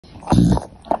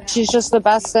She's just the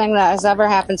best thing that has ever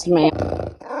happened to me.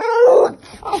 Oh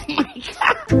my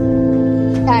God.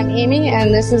 I'm Amy,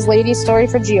 and this is Lady's story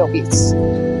for GeoBeats.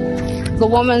 The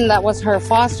woman that was her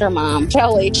foster mom,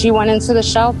 Kelly, she went into the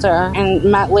shelter and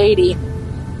met Lady.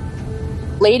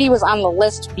 Lady was on the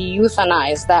list to be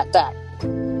euthanized that day.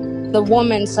 The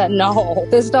woman said, no,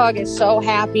 this dog is so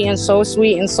happy and so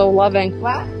sweet and so loving.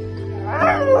 What?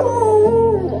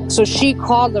 So she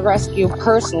called the rescue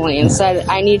personally and said,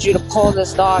 I need you to pull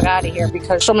this dog out of here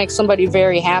because she'll make somebody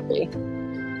very happy.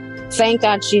 Thank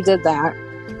God she did that.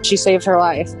 She saved her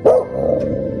life.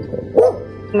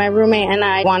 My roommate and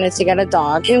I wanted to get a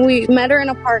dog, and we met her in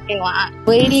a parking lot.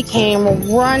 Lady came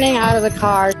running out of the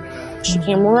car. She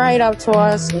came right up to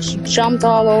us, and she jumped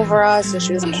all over us, and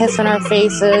she was kissing our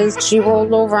faces. She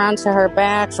rolled over onto her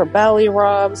back for belly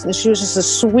rubs, and she was just the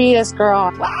sweetest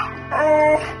girl.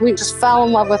 We just fell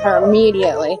in love with her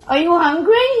immediately. Are you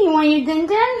hungry? You want your din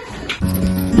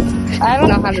din? I don't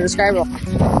know how to describe her.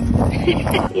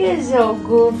 You're so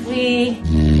goofy.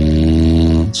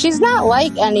 She's not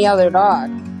like any other dog.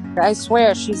 I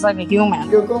swear, she's like a human.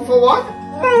 You go for what?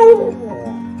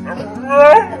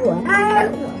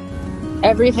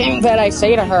 Everything that I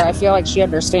say to her, I feel like she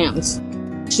understands.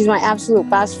 She's my absolute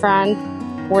best friend.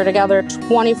 We're together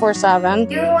 24/7.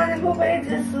 You don't want to go back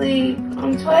to sleep.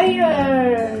 I'm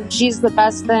tired. She's the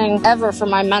best thing ever for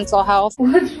my mental health.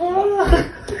 What's wrong?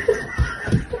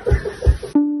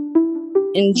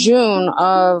 In June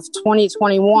of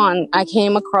 2021, I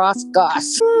came across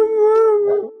Gus.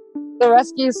 The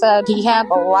rescue said he had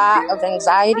a lot of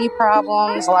anxiety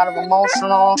problems, a lot of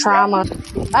emotional trauma.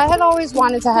 I had always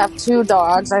wanted to have 2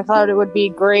 dogs. I thought it would be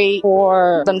great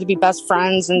for them to be best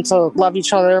friends and to love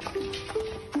each other.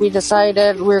 We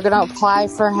decided we were going to apply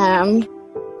for him.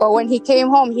 But when he came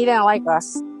home, he didn't like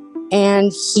us.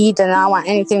 And he did not want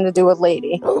anything to do with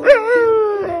Lady.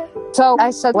 So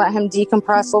I said, let him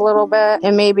decompress a little bit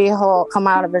and maybe he'll come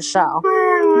out of his shell.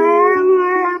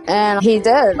 And he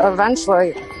did,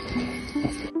 eventually.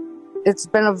 It's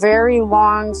been a very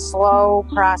long, slow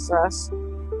process.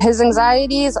 His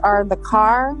anxieties are the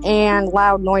car and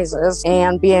loud noises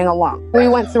and being alone. We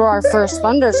went through our first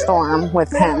thunderstorm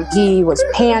with him. He was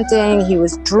panting, he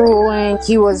was drooling,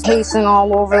 he was pacing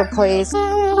all over the place.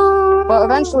 But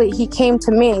eventually he came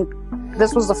to me.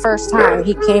 This was the first time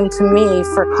he came to me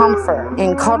for comfort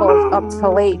and cuddled up to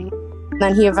Lady.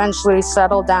 Then he eventually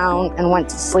settled down and went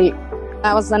to sleep.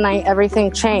 That was the night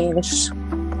everything changed.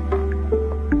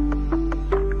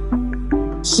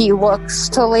 He looks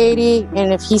to Lady,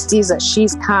 and if he sees that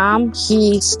she's calm,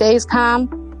 he stays calm.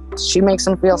 She makes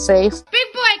him feel safe.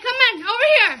 Big boy, come on, over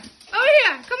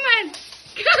here, come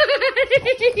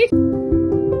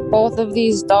on. Both of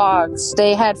these dogs,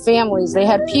 they had families, they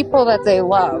had people that they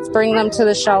loved. Bring them to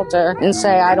the shelter and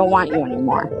say, I don't want you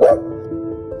anymore.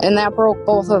 And that broke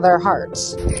both of their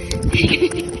hearts.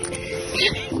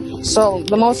 So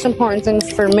the most important thing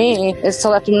for me is to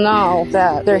let them know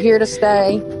that they're here to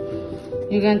stay.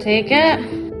 You gonna take it?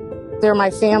 They're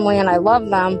my family and I love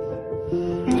them.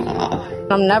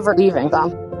 I'm never leaving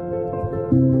them.